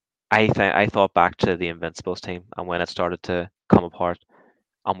I thought back to the Invincibles team and when it started to come apart,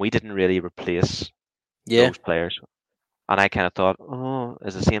 and we didn't really replace those players. And I kind of thought, oh,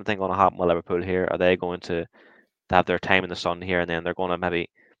 is the same thing going to happen with Liverpool here? Are they going to have their time in the sun here, and then they're going to maybe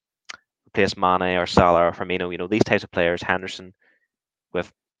replace Mane or Salah or Firmino? These types of players, Henderson, with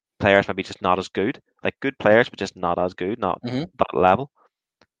players maybe just not as good, like good players, but just not as good, not that level.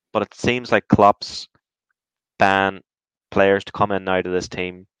 But it seems like Klopp's ban players to come in now to this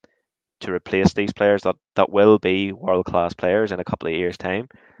team to replace these players that will be world class players in a couple of years' time,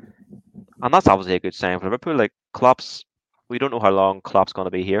 and that's obviously a good sign for Liverpool. Like we don't know how long Klopp's going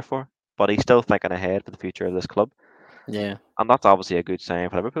to be here for, but he's still thinking ahead for the future of this club. Yeah, and that's obviously a good sign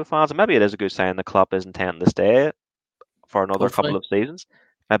for Liverpool fans, and maybe it is a good sign that Klopp is intending to stay for another couple of seasons.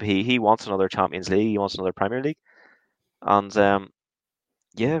 Maybe he wants another Champions League, he wants another Premier League, and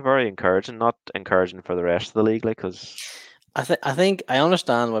yeah, very encouraging. Not encouraging for the rest of the league, like because I think I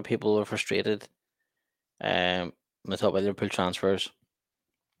understand why people are frustrated. When we talk about Liverpool transfers,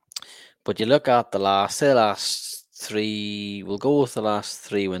 but you look at the last 3. We'll go with the last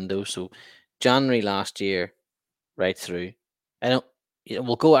 3 windows. So January last year, right through. I don't.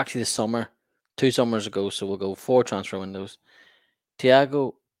 We'll go actually this summer, 2 summers ago. So we'll go 4 transfer windows.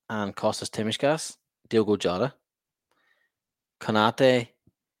 Thiago and Kostas Tsimikas, Diogo Jota, Konate,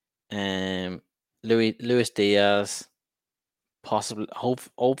 Luis Diaz, possibly,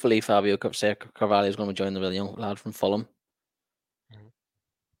 hopefully Fabio Carvalho is going to join the really young lad from Fulham.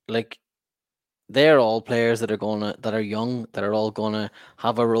 Like, they're all players that are young, that are all gonna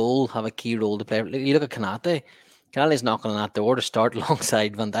have a key role to play. Like, you look at Konate. Konate's knocking on that door to start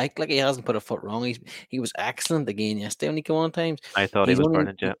alongside Van Dijk. Like, he hasn't put a foot wrong. He was excellent again yesterday when he came on times. I thought he was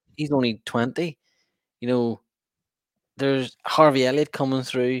brilliant. Yeah, he's only 20. You know, there's Harvey Elliott coming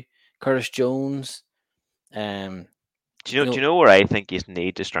through, Curtis Jones. Do you know where I think you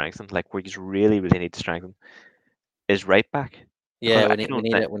need to strengthen? Like where you really, really need to strengthen is right back. Because Yeah, I we don't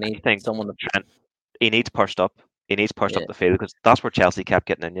need think it. We need someone to. Trent, he needs pushed up. He needs pushed Yeah. up the field because that's where Chelsea kept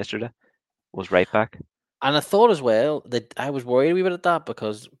getting in yesterday. Was right back. And I thought as well that I was worried a wee bit at that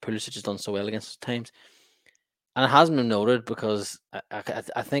because Pulisic has done so well against us teams, and it hasn't been noted because I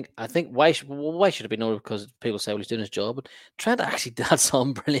think why should it be noted? Because people say, well, he's doing his job, but Trent actually had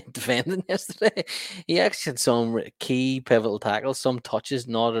some brilliant defending yesterday. He actually had some key pivotal tackles, some touches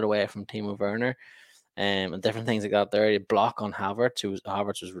nodded away from Timo Werner, and different things like that. There, a block on Havertz,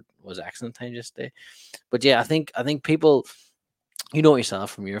 Havertz was excellent time yesterday. But yeah, I think people. You know it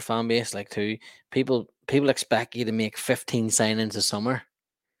yourself from your fan base, like too. People expect you to make 15 signings a summer,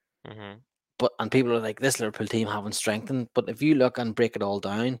 and people are like, this Liverpool team haven't strengthened. But if you look and break it all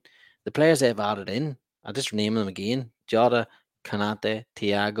down, the players they've added in, I'll just rename them again: Jota, Kanate,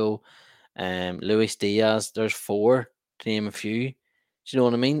 Thiago, Luis Diaz. There's 4 to name a few. Do you know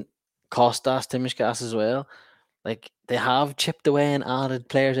what I mean? Costas, Timishkas as well. Like they have chipped away and added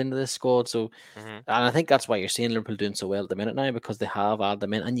players into this squad. So, and I think that's why you're seeing Liverpool doing so well at the minute now because they have added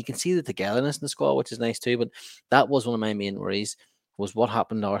them in, and you can see the togetherness in the squad, which is nice too. But that was one of my main worries: was what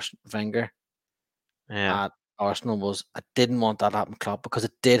happened to Wenger at Arsenal. Was I didn't want that to happen Klopp because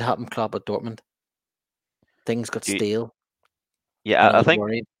it did happen Klopp at Dortmund. Things got stale. Yeah, I think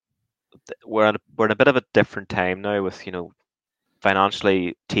worried. we're in a bit of a different time now with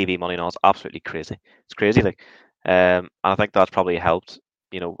financially TV money now is absolutely crazy. It's crazy, like, and I think that's probably helped.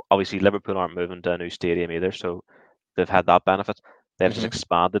 Obviously Liverpool aren't moving to a new stadium either, so they've had that benefit. They've just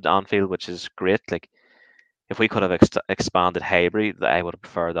expanded Anfield, which is great. Like, if we could have expanded Highbury, I would have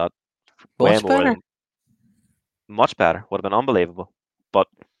preferred that way Much more better. Much better. Would have been unbelievable. But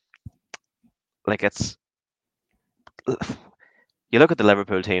like, it's you look at the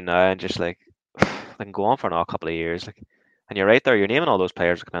Liverpool team now and just like they can go on for another couple of years. Like, and you're right there. You're naming all those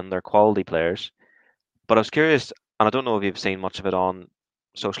players that come in. They're quality players. But I was curious, and I don't know if you've seen much of it on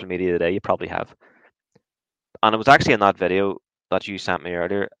social media today. You probably have. And it was actually in that video that you sent me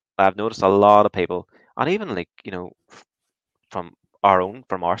earlier. I've noticed a lot of people, and even like from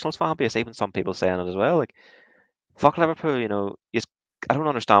Arsenal's fan base, even some people saying it as well. Like, fuck Liverpool. I don't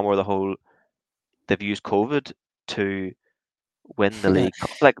understand where they've used COVID to win the league.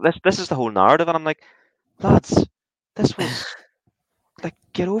 Like this is the whole narrative, and I'm like, lads, this was like,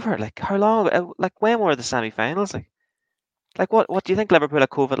 get over it. Like, how long? Like, when were the semi-finals? Like what do you think Liverpool had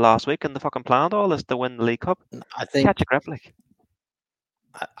COVID last week and they fucking planned all this to win the League Cup? I think catch a grip, like.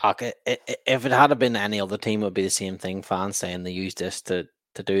 Okay, if it had been any other team, it would be the same thing. Fans saying they used this to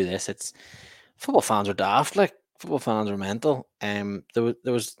do this. It's football fans are daft. Like football fans are mental. There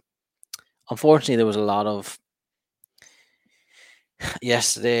was unfortunately there was a lot of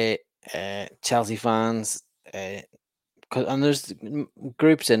yesterday Chelsea fans. And there's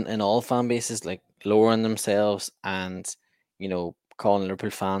groups in all fan bases like lowering themselves and calling Liverpool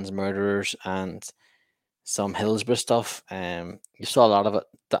fans murderers and some Hillsborough stuff. You saw a lot of it.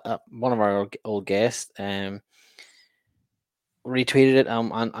 One of our old guests retweeted it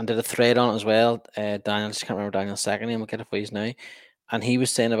and did a thread on it as well. Daniel, I just can't remember Daniel's second name. We'll get it for you now. And he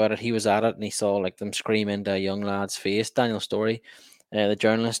was saying about it. He was at it and he saw like them scream into a young lad's face. Daniel Story, the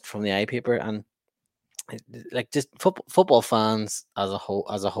journalist from the iPaper, and like just football fans as a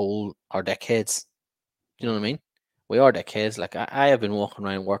whole are dickheads. Do you know what I mean? We are dickheads. Like I have been walking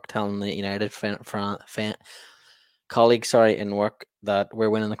around work telling the United colleagues, in work that we're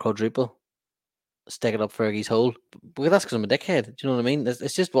winning the quadruple. Stick it up Fergie's hole. But that's because I'm a dickhead. Do you know what I mean?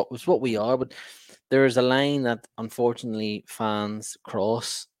 It's just what we are. But there is a line that unfortunately fans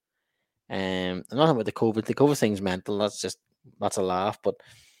cross. I'm not talking about the COVID. The COVID thing's mental. That's a laugh. But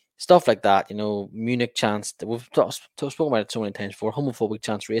stuff like that, Munich chants. We've spoken about it so many times before. Homophobic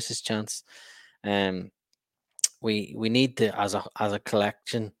chants, racist chants. We need to, as a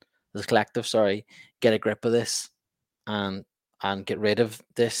collective, get a grip of this, and get rid of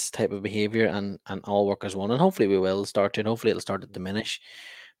this type of behavior, and all work as one. And hopefully we will start to. And hopefully it'll start to diminish.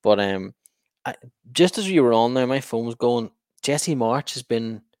 But just as you were on there, my phone was going. Jesse March has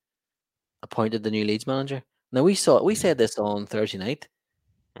been appointed the new Leeds manager. Now we said this on Thursday night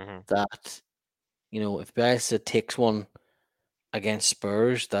that if Bielsa takes one against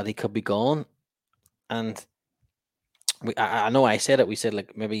Spurs, that he could be gone. And I know I said it. We said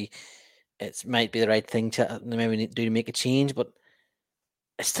like maybe it might be the right thing to maybe need to make a change, but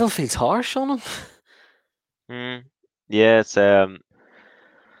it still feels harsh on him. Yeah, it's I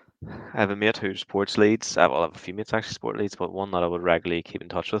have a mate who sports leads. I have a few mates actually sport leads, but one that I would regularly keep in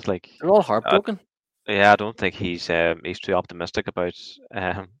touch with. Like, they're all heartbroken. Yeah, I don't think he's too optimistic about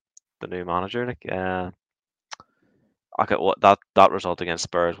the new manager. Like, okay, what that result against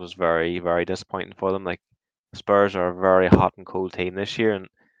Spurs was very, very disappointing for them. Like, Spurs are a very hot and cold team this year, and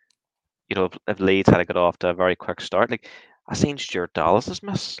if Leeds had to get off to a very quick start, like I seen Stuart Dallas's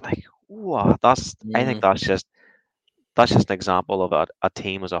miss, like wow, I think Mm. that's just an example of a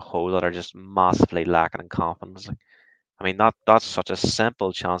team as a whole that are just massively lacking in confidence. Like, I mean that's such a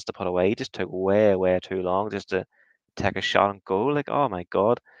simple chance to put away. He just took way, way too long just to take a shot and go. Like, oh my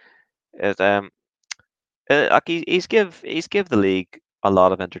god, it like he's give the league a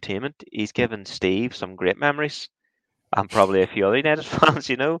lot of entertainment. He's given Steve some great memories, and probably a few other United fans.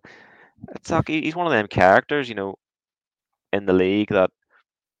 It's like he's one of them characters, in the league that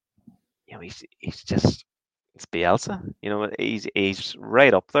he's just it's Bielsa. He's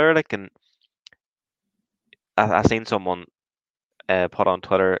right up there. Like, and I seen someone put on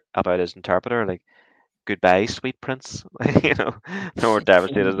Twitter about his interpreter, like goodbye, sweet prince. They were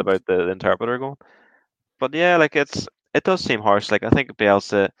devastated about the interpreter going. But yeah, like it does seem harsh. Like I think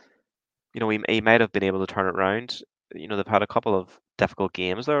Bielsa, he might have been able to turn it around. They've had a couple of difficult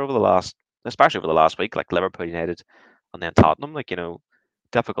games there especially over the last week, like Liverpool United and then Tottenham. Like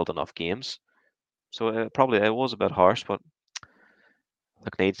difficult enough games. So probably it was a bit harsh, but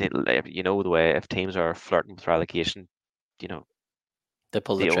look, the way if teams are flirting with relegation, you know, They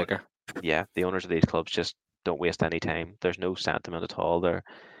pull the the trigger. the owners of these clubs just don't waste any time. There's no sentiment at all.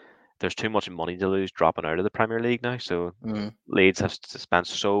 There's too much money to lose dropping out of the Premier League now. So Mm. Leeds have spent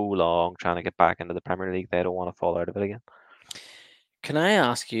so long trying to get back into the Premier League, they don't want to fall out of it again. Can I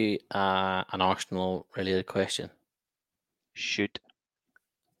ask you an Arsenal related question? Shoot.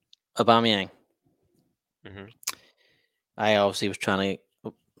 Aubameyang. Hmm. I obviously was trying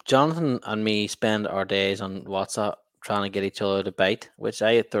to. Jonathan and me spend our days on WhatsApp trying to get each other to bite, which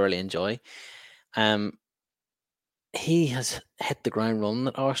I thoroughly enjoy. He has hit the ground running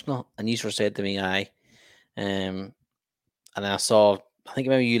at Arsenal, and you sort of said to me, "Aye." And I saw. I think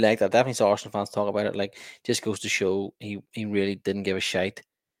maybe you like that. Definitely saw Arsenal fans talk about it. Like, just goes to show he really didn't give a shite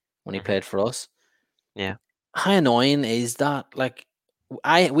when he Hmm. played for us. Yeah. How annoying is that? Like,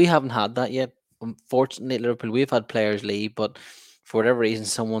 we haven't had that yet. Unfortunately, at Liverpool, we've had players leave, but for whatever reason,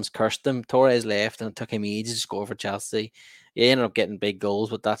 someone's cursed them. Torres left, and it took him ages to score for Chelsea. He ended up getting big goals,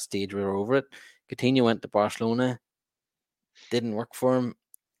 but that stage we were over it. Coutinho went to Barcelona, didn't work for him.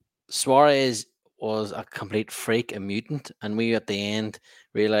 Suarez was a complete freak, a mutant, and we at the end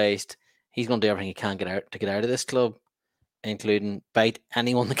realized he's going to do everything he can get out of this club, including bite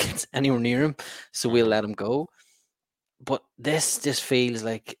anyone that gets anywhere near him. So we'll Hmm. let him go. But this just feels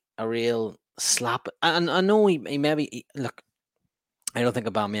like a real slap. And I know he maybe look. I don't think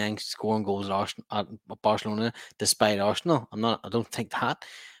Aubameyang scoring goals at Barcelona despite Arsenal. I don't think that.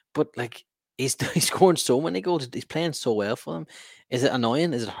 But like he's scoring so many goals. He's playing so well for them. Is it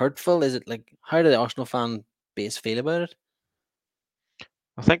annoying? Is it hurtful? Is it like how do the Arsenal fan base feel about it?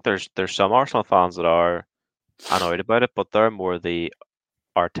 I think there's some Arsenal fans that are annoyed about it, but they're more the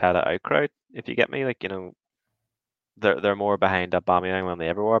Arteta out crowd, if you get me. Like, they're more behind Aubameyang than they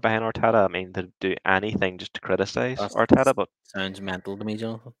ever were behind Arteta. I mean, they'd do anything just to criticize That Arteta, but sounds mental to me,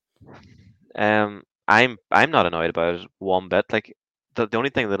 Jonathan. I'm not annoyed about it one bit. Like, the only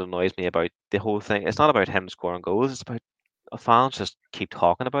thing that annoys me about the whole thing, it's not about him scoring goals. It's about fans just keep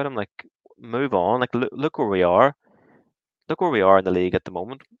talking about him. Like, move on. Like, look where we are. Look where we are in the league at the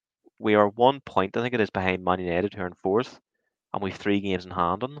moment. We are 1 point, I think it is, behind Man United, who are in fourth, and we've 3 games in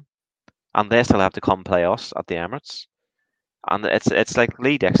hand on them, and they still have to come play us at the Emirates. And it's like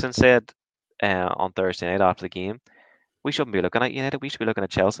Lee Dixon said on Thursday night after the game, we shouldn't be looking at United. We should be looking at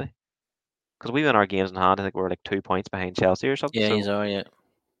Chelsea because we win our games in hand. I think we're like 2 points behind Chelsea or something. Yeah, So he's all right. Yeah.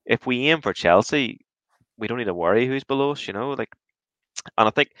 if we aim for Chelsea, we don't need to worry who's below us. Like, and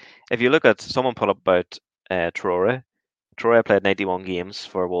I think if you look at someone put up about Traore. Traore played 91 games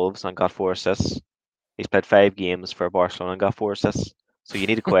for Wolves and got 4 assists. He's played 5 games for Barcelona and got 4 assists. So you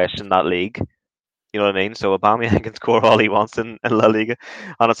need to question that league. You know what I mean? So Aubameyang can score all he wants in La Liga,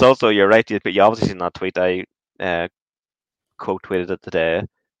 and it's also you're right. But you obviously seen that tweet. I quote tweeted it today.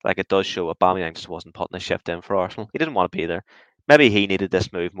 Like, it does show Aubameyang just wasn't putting the shift in for Arsenal. He didn't want to be there. Maybe he needed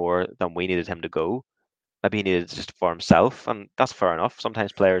this move more than we needed him to go. Maybe he needed it just for himself, and that's fair enough.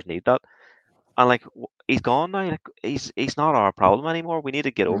 Sometimes players need that. And like, he's gone now. Like, he's not our problem anymore. We need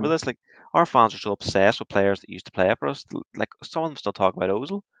to get over Mm. this. Like, our fans are so obsessed with players that used to play for us. Like, some of them still talk about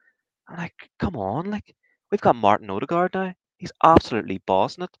Ozil. I'm like, come on, like, we've got Martin Odegaard now. He's absolutely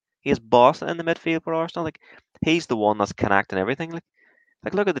bossing it. He is bossing in the midfield for Arsenal. Like, he's the one that's connecting everything.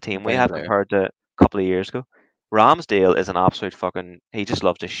 Like look at the team we Brilliant have player. compared to a couple of years ago. Ramsdale is an absolute fucking. He just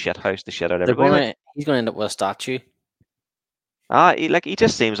loves to shithouse the shit out of They're everybody. Like, gonna. He's gonna end up with a statue. he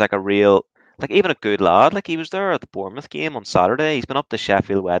just seems like a real, like even a good lad. Like he was there at the Bournemouth game on Saturday. He's been up to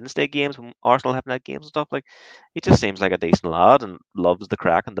Sheffield Wednesday games when Arsenal have had games and stuff. Like he just seems like a decent lad and loves the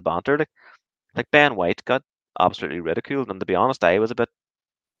crack and the banter. Like Ben White got absolutely ridiculed, and to be honest, I was a bit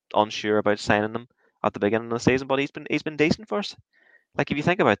unsure about signing him at the beginning of the season, but he's been decent for us. Like if you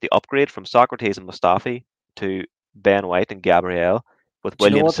think about the upgrade from Socrates and Mustafi to Ben White and Gabriel with Do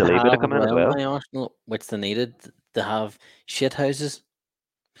you know William what they Saliba to have as come in as well well. now, Arsenal, which they needed? They have shit houses.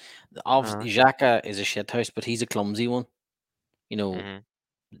 Uh, Obviously, Xhaka is a shit house, but he's a clumsy one. You know, hmm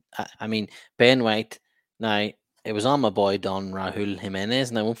I mean, Ben White. Now it was on my boy Don Rahul Jimenez,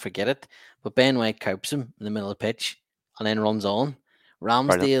 and I won't forget it. But Ben White copes him in the middle of the pitch and then runs on.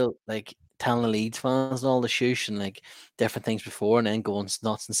 Brilliant. Ramsdale, like telling the Leeds fans and all the shoosh and like different things before, and then going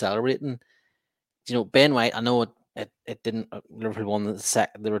nuts and celebrating. You know, Ben White. I know it didn't. Liverpool won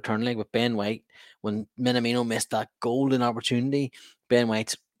the return leg, but Ben White, when Minamino missed that golden opportunity, Ben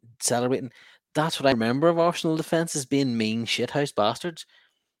White's celebrating. That's what I remember of Arsenal defense as being mean shithouse bastards,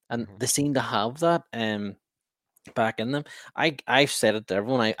 and hmm they seem to have that back in them. I've said it to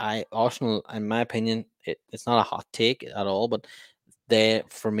everyone. I Arsenal, in my opinion, it's not a hot take at all, but they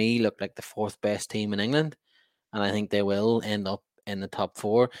for me look like the fourth best team in England, and I think they will end up in the top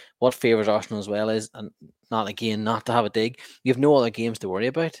four. What favours Arsenal as well is, and not again, not to have a dig, you have no other games to worry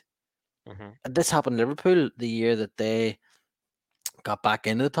about. hmm And this happened to Liverpool the year that they got back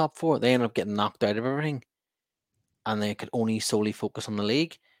into the top four. They ended up getting knocked out of everything, and they could only solely focus on the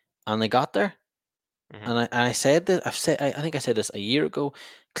league, and they got there. hmm And I said that I think I said this a year ago.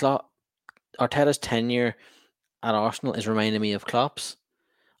 Arteta's tenure at Arsenal is reminding me of Klopp's.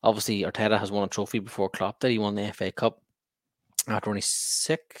 Obviously, Arteta has won a trophy before Klopp did. He won the FA Cup after only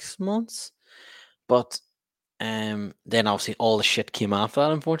 6 months. But then obviously all the shit came after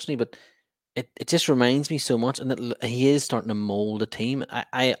that, unfortunately. But it just reminds me so much, and he is starting to mold a team.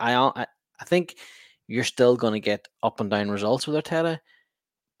 I think you're still going to get up and down results with Arteta,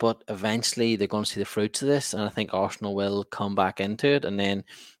 but eventually they're going to see the fruits of this, and I think Arsenal will come back into it, and then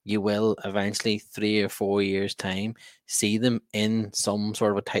you will eventually 3 or 4 years time see them in some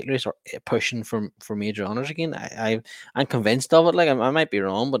sort of a title race or pushing for major honors again. I'm convinced of it. Like I might be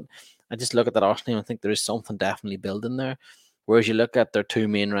wrong, but I just look at that Arsenal and I think there is something definitely building there. Whereas you look at their two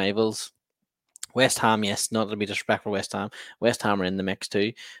main rivals, West Ham, yes, not to be disrespectful, West Ham. West Ham are in the mix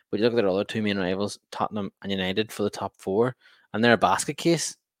too, but you look at their other two main rivals, Tottenham and United, for the top four, and they're a basket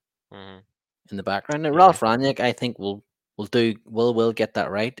case hmm in the background. Now, Yeah. Ralph Ranić, I think will get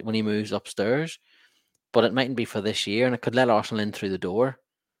that right when he moves upstairs, but it mightn't be for this year, and it could let Arsenal in through the door,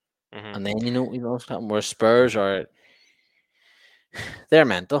 hmm and then what's happening. Where Spurs are, they're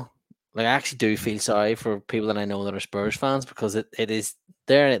mental. Like I actually do feel sorry for people that I know that are Spurs fans because it is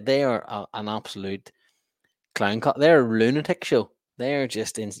they are an absolute they're a lunatic show. They're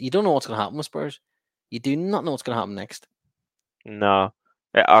just you don't know what's going to happen with Spurs. You do not know what's going to happen next. No,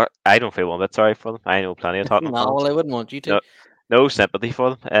 I don't feel one bit sorry for them. I know plenty of Tottenham No, fans. well, I wouldn't want you to. No, no sympathy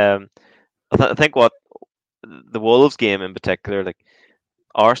for them. I think what the Wolves game in particular, like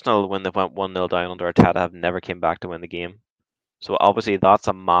Arsenal when they went 1-0 down under Arteta, have never came back to win the game. So obviously that's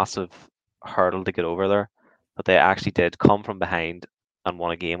a massive hurdle to get over there. That they actually did come from behind and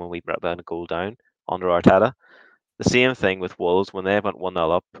won a game when we went a goal down under Arteta. The same thing with Wolves when they went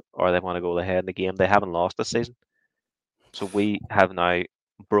 1-0 up or they want to go ahead in the game. They haven't lost this season. So we have now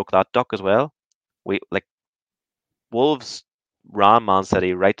broke that duck as well. We like Wolves ran Man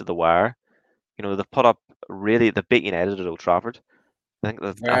City right to the wire. They've put up they beat United at Old Trafford. I think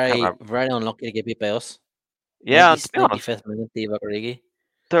that I can't Very, remember. very unlucky to get beat by us. Yeah, and to be honest, 95th minute, Divock Origi.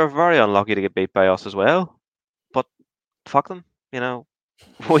 they're very unlucky to get beat by us as well. But fuck them,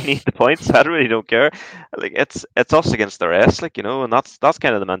 we need the points. I really don't care. Like it's us against the rest, and that's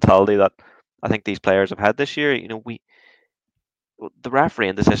kind of the mentality that I think these players have had this year. The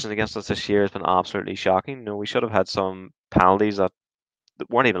refereeing decisions against us this year has been absolutely shocking. We should have had some penalties that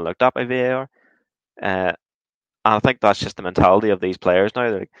weren't even looked at by VAR. And I think that's just the mentality of these players now.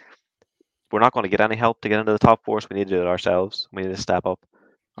 They're like, we're not going to get any help to get into the top four, so we need to do it ourselves. We need to step up.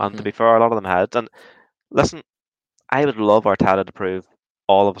 And to be fair, a lot of them had. And listen, I would love Arteta to prove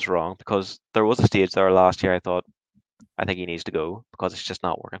all of us wrong because there was a stage there last year I think he needs to go because it's just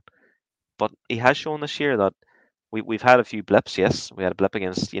not working. But he has shown this year that we've had a few blips. Yes, we had a blip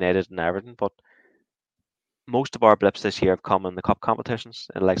against United and Everton, but most of our blips this year have come in the cup competitions,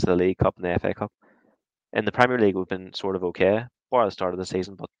 in the likes of the League Cup and the FA Cup. In the Premier League, we've been sort of okay for the start of the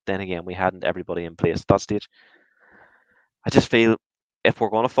season, but then again, we hadn't everybody in place at that stage. I just feel if we're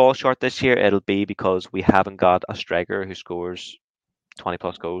going to fall short this year, it'll be because we haven't got a striker who scores 20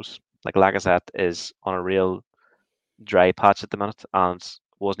 plus goals. Like Lacazette is on a real dry patch at the minute and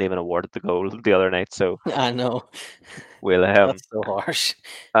wasn't even awarded the goal the other night. So I know. we'll That's so harsh.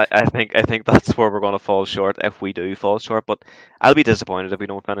 I think that's where we're going to fall short if we do fall short. But I'll be disappointed if we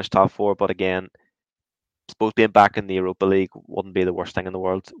don't finish top four. But again, I suppose being back in the Europa League wouldn't be the worst thing in the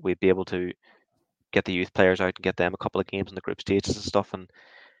world. We'd be able to get the youth players out and get them a couple of games in the group stages and stuff. And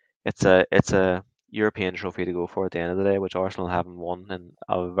it's a European trophy to go for at the end of the day, which Arsenal haven't won in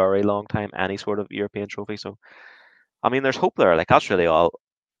a very long time, any sort of European trophy. So I mean, there's hope there. Like that's really all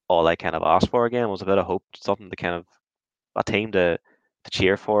I kind of asked for again was a bit of hope, something to kind of a team to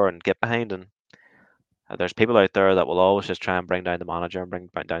cheer for and get behind. And there's people out there that will always just try and bring down the manager and bring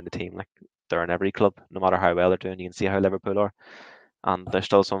down the team. Like they're in every club, no matter how well they're doing. You can see how Liverpool are, and there's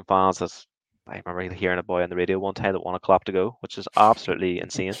still some fans that I remember hearing a boy on the radio one time that wanted Klopp to go, which is absolutely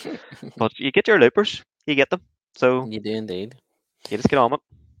insane. But you get your loopers, you get them. So You do indeed. you just get on with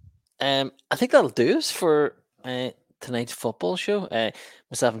it. I think that'll do us for tonight's football show.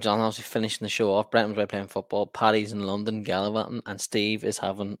 Myself and John obviously finishing the show off. Brenton's away playing football. Paddy's in London gallivanting, and Steve is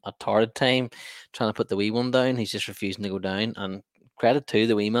having a torrid time trying to put the wee one down. He's just refusing to go down. And credit to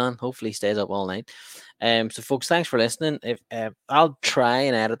the wee man. Hopefully, he stays up all night. So, folks, thanks for listening. If I'll try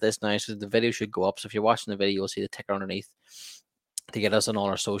and edit this now, so the video should go up. So, if you're watching the video, you'll see the ticker underneath to get us on all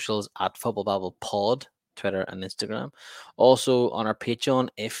our socials at Football Babble Pod, Twitter and Instagram. Also on our Patreon,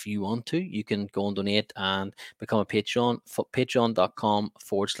 if you want to, you can go and donate and become a Patreon.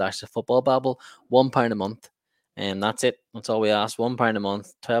 Patreon.com/the Football Babble. £1 a month. And that's it. That's all we ask. £1 a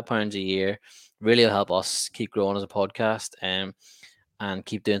month, £12 a year. Really will help us keep growing as a podcast and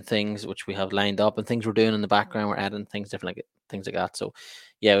keep doing things which we have lined up and things we're doing in the background. We're adding things different, like things like that. So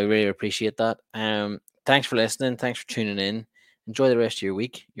yeah, we really appreciate that. Thanks for listening. Thanks for tuning in. Enjoy the rest of your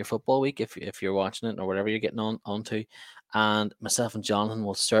week, your football week, if you're watching it or whatever you're getting onto. And myself and Jonathan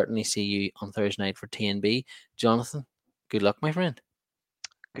will certainly see you on Thursday night for TNB. Jonathan, good luck, my friend.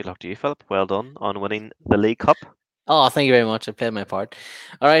 Good luck to you, Philip. Well done on winning the League Cup. Oh, thank you very much. I played my part.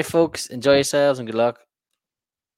 All right, folks, enjoy yourselves and good luck.